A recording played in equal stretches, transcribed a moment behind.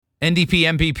NDP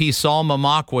MPP Saul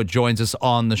Mamakwa joins us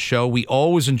on the show. We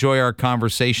always enjoy our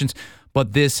conversations,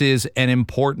 but this is an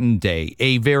important day,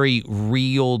 a very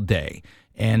real day.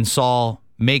 And Saul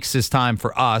makes this time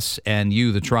for us and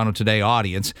you, the Toronto Today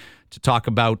audience, to talk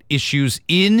about issues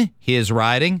in his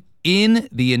riding, in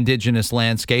the Indigenous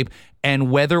landscape,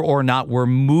 and whether or not we're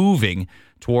moving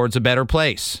towards a better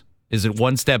place. Is it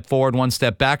one step forward, one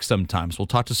step back sometimes? We'll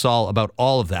talk to Saul about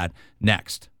all of that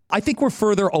next. I think we're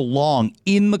further along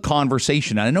in the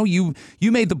conversation. And I know you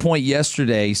made the point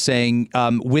yesterday saying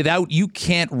you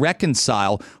can't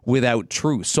reconcile without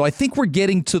truth. So I think we're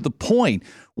getting to the point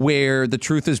where the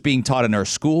truth is being taught in our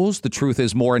schools. The truth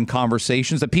is more in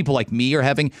conversations that people like me are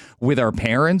having with our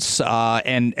parents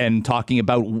and talking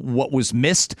about what was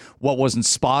missed, what wasn't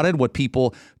spotted, what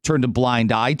people turned a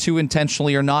blind eye to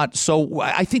intentionally or not. So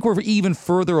I think we're even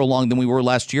further along than we were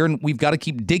last year, and we've got to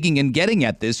keep digging and getting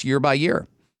at this year by year.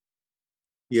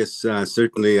 Yes,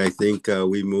 certainly. I think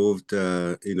we moved,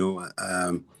 a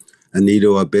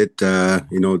needle a bit,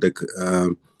 the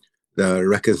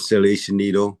reconciliation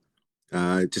needle,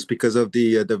 just because of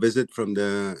the visit from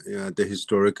the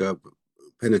historic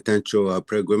penitential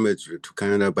pilgrimage to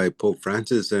Canada by Pope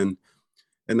Francis, and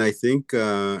I think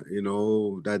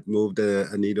that moved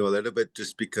a needle a little bit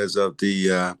just because of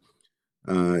the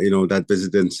that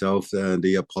visit itself,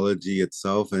 the apology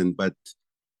itself, but.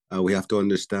 We have to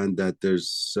understand that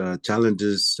there's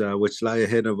challenges which lie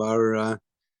ahead of our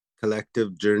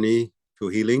collective journey to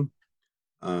healing,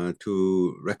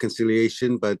 to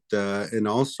reconciliation, but and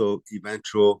also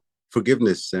eventual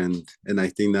forgiveness. And I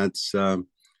think that's the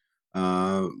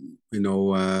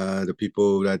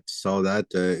people that saw that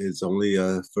is only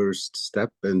a first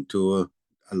step into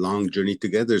a long journey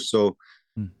together. So.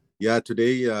 Yeah,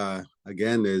 today,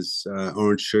 again, is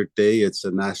Orange Shirt Day. It's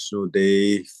a national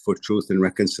day for truth and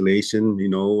reconciliation.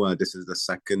 This is the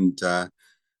second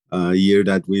year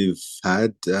that we've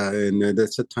had, and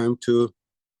that's a time to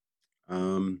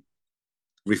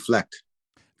reflect.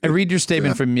 I read your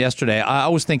statement from yesterday. I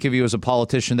always think of you as a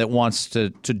politician that wants to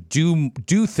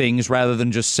do things rather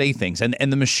than just say things. And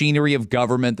the machinery of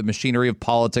government, the machinery of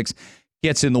politics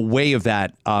gets in the way of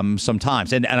that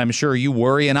sometimes. And I'm sure you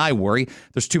worry and I worry.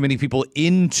 There's too many people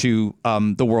into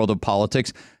the world of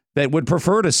politics that would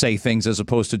prefer to say things as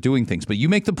opposed to doing things. But you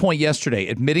make the point yesterday,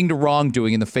 admitting to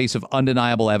wrongdoing in the face of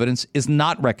undeniable evidence is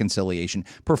not reconciliation.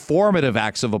 Performative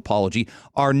acts of apology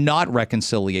are not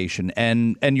reconciliation.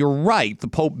 And you're right. The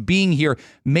Pope being here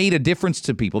made a difference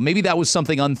to people. Maybe that was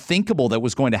something unthinkable that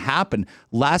was going to happen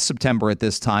last September at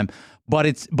this time. But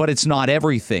it's not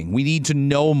everything. We need to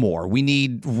know more. We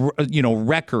need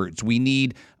records. We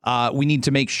need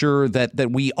to make sure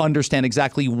that we understand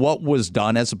exactly what was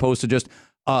done as opposed to just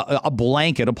a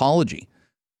blanket apology.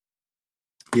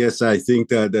 Yes, I think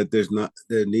that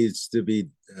there needs to be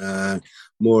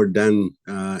more done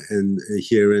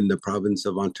here in the province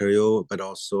of Ontario, but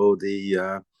also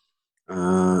the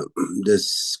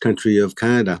this country of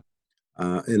Canada.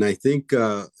 And I think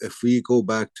if we go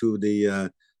back to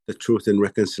the Truth and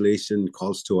Reconciliation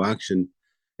calls to action,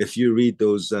 if you read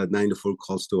those 94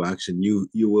 calls to action, you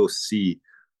will see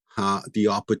how the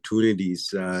opportunities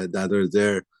that are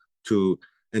there to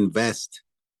invest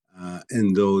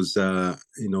in those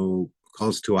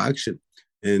calls to action.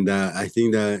 And I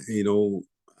think that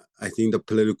the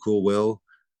political will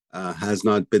has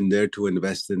not been there to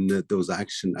invest in those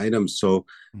action items. So,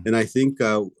 and I think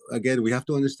again we have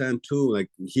to understand too, like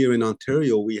here in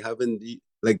Ontario, we haven't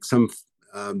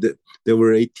there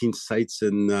were 18 sites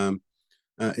in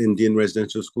Indian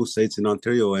residential school sites in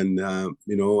Ontario, and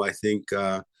I think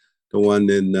the one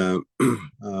in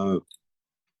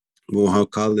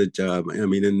Mohawk College,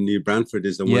 in New Brantford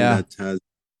is the one that has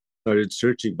started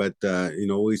searching, but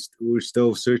we're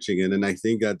still searching, and I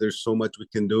think that there's so much we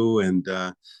can do, and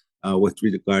with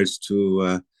regards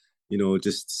to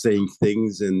just saying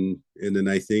things, and then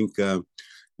I think.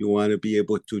 You want to be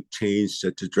able to change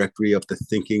the trajectory of the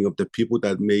thinking of the people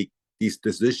that make these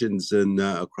decisions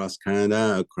across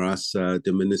Canada, across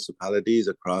the municipalities,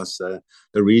 across the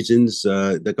regions,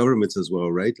 the governments as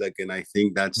well, right? And I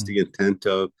think that's the intent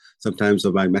of sometimes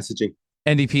of my messaging.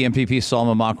 NDP MPP Saul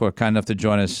Mamakwa, kind enough to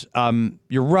join us.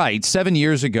 You're right. 7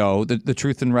 years ago, the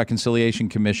Truth and Reconciliation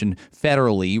Commission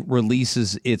federally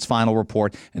releases its final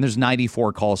report, and there's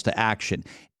 94 calls to action.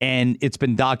 And it's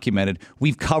been documented.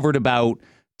 We've covered about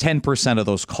 10% of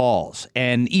those calls.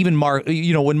 And even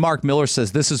when Mark Miller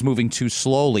says this is moving too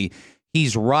slowly,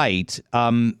 he's right.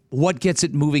 What gets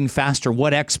it moving faster?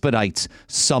 What expedites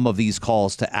some of these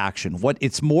calls to action?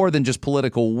 It's more than just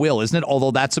political will, isn't it? Although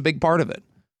that's a big part of it.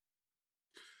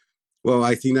 Well,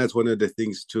 I think that's one of the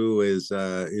things too is,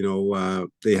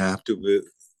 they have to,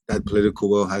 that political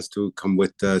will has to come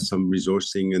with some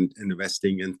resourcing and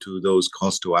investing into those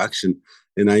calls to action.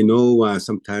 And I know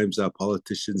sometimes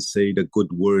politicians say the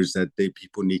good words that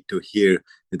people need to hear,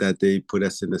 that they put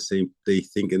us in the same, they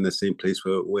think in the same place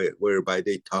whereby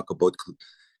they talk about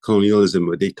colonialism,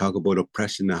 where they talk about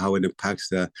oppression and how it impacts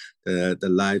the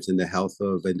lives and the health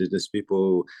of Indigenous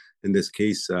people in this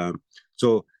case.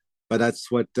 But that's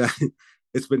what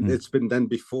it's been done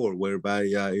before, whereby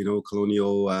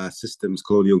colonial systems,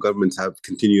 colonial governments have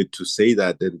continued to say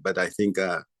that. But I think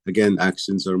again,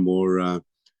 actions are more.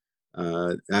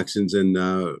 Actions and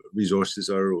resources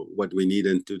are what we need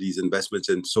into these investments,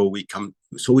 and so we can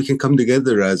come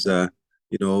together as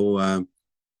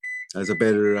as a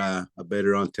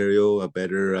better Ontario, a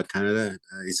better Canada,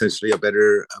 essentially a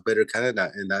better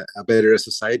Canada, and a better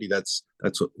society. That's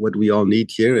what we all need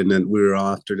here, and then we're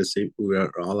all after the same. We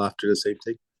are all after the same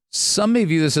thing. Some may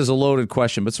view this as a loaded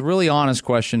question, but it's a really honest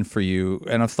question for you,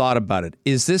 and I've thought about it.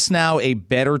 Is this now a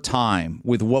better time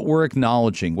with what we're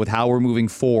acknowledging, with how we're moving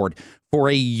forward, for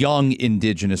a young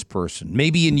Indigenous person,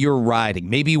 maybe in your riding,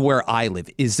 maybe where I live?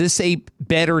 Is this a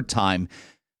better time?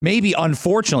 Maybe,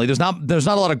 unfortunately, there's not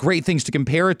a lot of great things to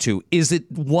compare it to. Is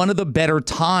it one of the better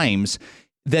times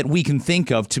that we can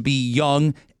think of to be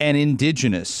young and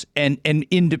Indigenous and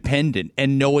independent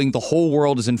and knowing the whole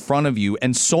world is in front of you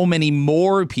and so many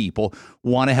more people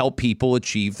want to help people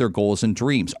achieve their goals and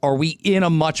dreams? Are we in a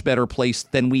much better place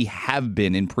than we have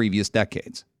been in previous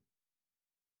decades?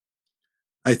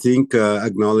 I think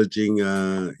acknowledging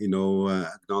the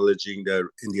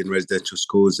Indian residential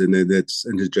schools and its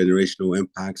intergenerational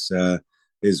impacts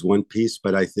is one piece,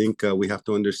 but I think we have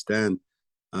to understand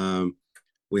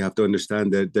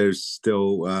that there's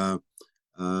still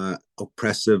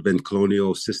oppressive and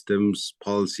colonial systems,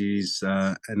 policies,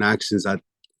 and actions that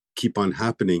keep on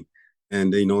happening.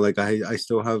 And I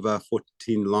still have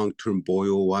 14 long-term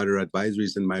boil water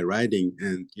advisories in my riding,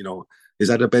 and is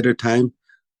that a better time?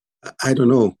 I don't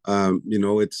know.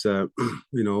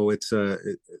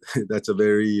 That's a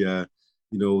very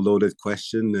loaded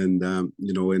question, and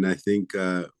and I think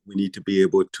we need to be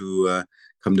able to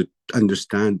come to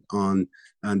understand on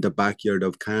the backyard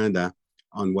of Canada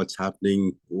on what's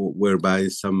happening, whereby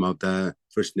some of the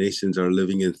First Nations are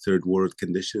living in third world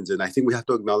conditions, and I think we have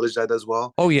to acknowledge that as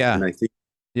well. Oh yeah, and I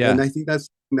think that's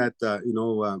that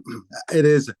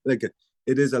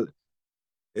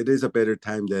it is a better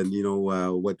time than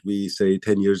what we say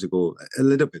 10 years ago. A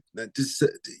little bit, just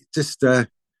the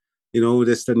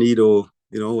needle.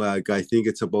 I think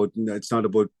it's not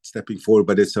about stepping forward,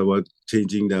 but it's about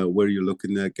changing where you're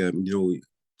looking at.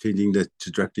 Changing the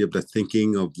trajectory of the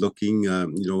thinking, of looking.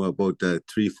 About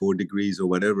 3-4 degrees or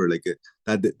whatever.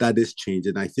 That is change.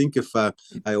 And I think if I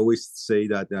always say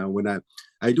that when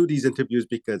I do these interviews,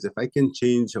 because if I can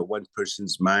change one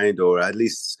person's mind, or at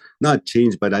least not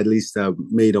change, but at least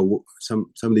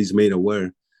somebody's made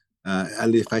aware.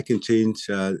 If I can change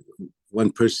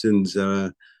one person's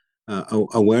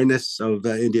awareness of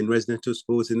Indian residential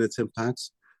schools and its impacts,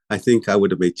 I think I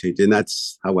would have made change. And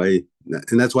that's why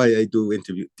I do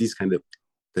interview these kind of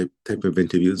type of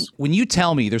interviews. When you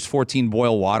tell me there's 14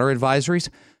 boil water advisories,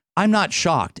 I'm not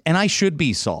shocked, and I should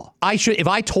be, Saul. If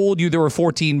I told you there were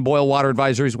 14 boil water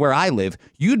advisories where I live,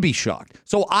 you'd be shocked.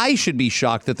 So I should be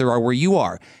shocked that there are where you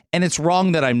are, and it's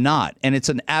wrong that I'm not. And it's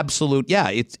an absolute,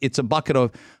 it's a bucket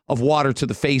of water to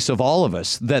the face of all of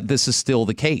us that this is still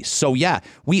the case. So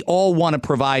we all want to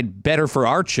provide better for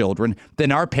our children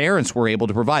than our parents were able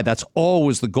to provide. That's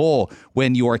always the goal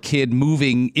when you're a kid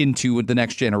moving into the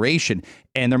next generation.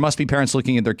 And there must be parents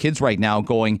looking at their kids right now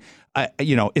going,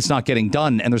 it's not getting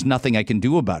done, and there's nothing I can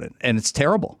do about it, and it's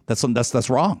terrible. That's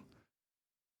wrong.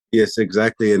 Yes,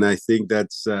 exactly, and I think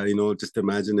that's just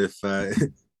imagine if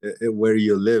where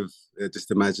you live, just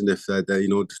imagine if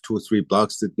 2 or 3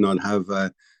 blocks did not have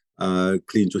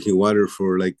clean drinking water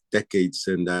for like decades,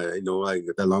 and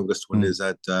the longest one is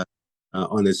at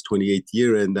on its 28th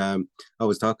year. And I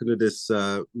was talking to this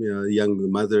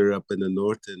young mother up in the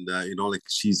north, and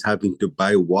she's having to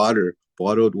buy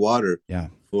bottled water,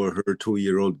 for her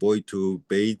 2-year-old boy to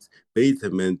bathe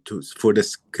him and for the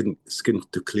skin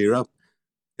to clear up.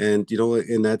 And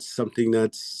and that's something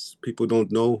that people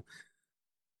don't know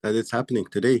that it's happening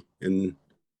today in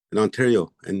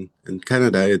Ontario and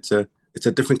Canada. It's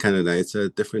a different Canada. It's a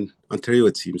different Ontario,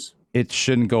 it seems. It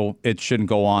shouldn't go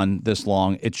on this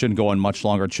long. It shouldn't go on much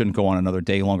longer. It shouldn't go on another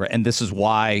day longer. And this is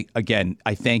why, again,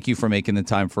 I thank you for making the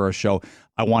time for our show.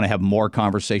 I want to have more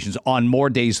conversations on more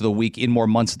days of the week, in more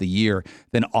months of the year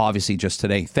than obviously just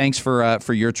today. Thanks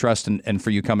for your trust and for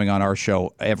you coming on our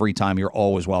show every time. You're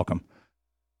always welcome.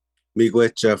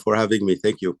 Miigwech for having me.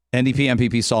 Thank you. NDP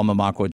MPP Sol Mamakwa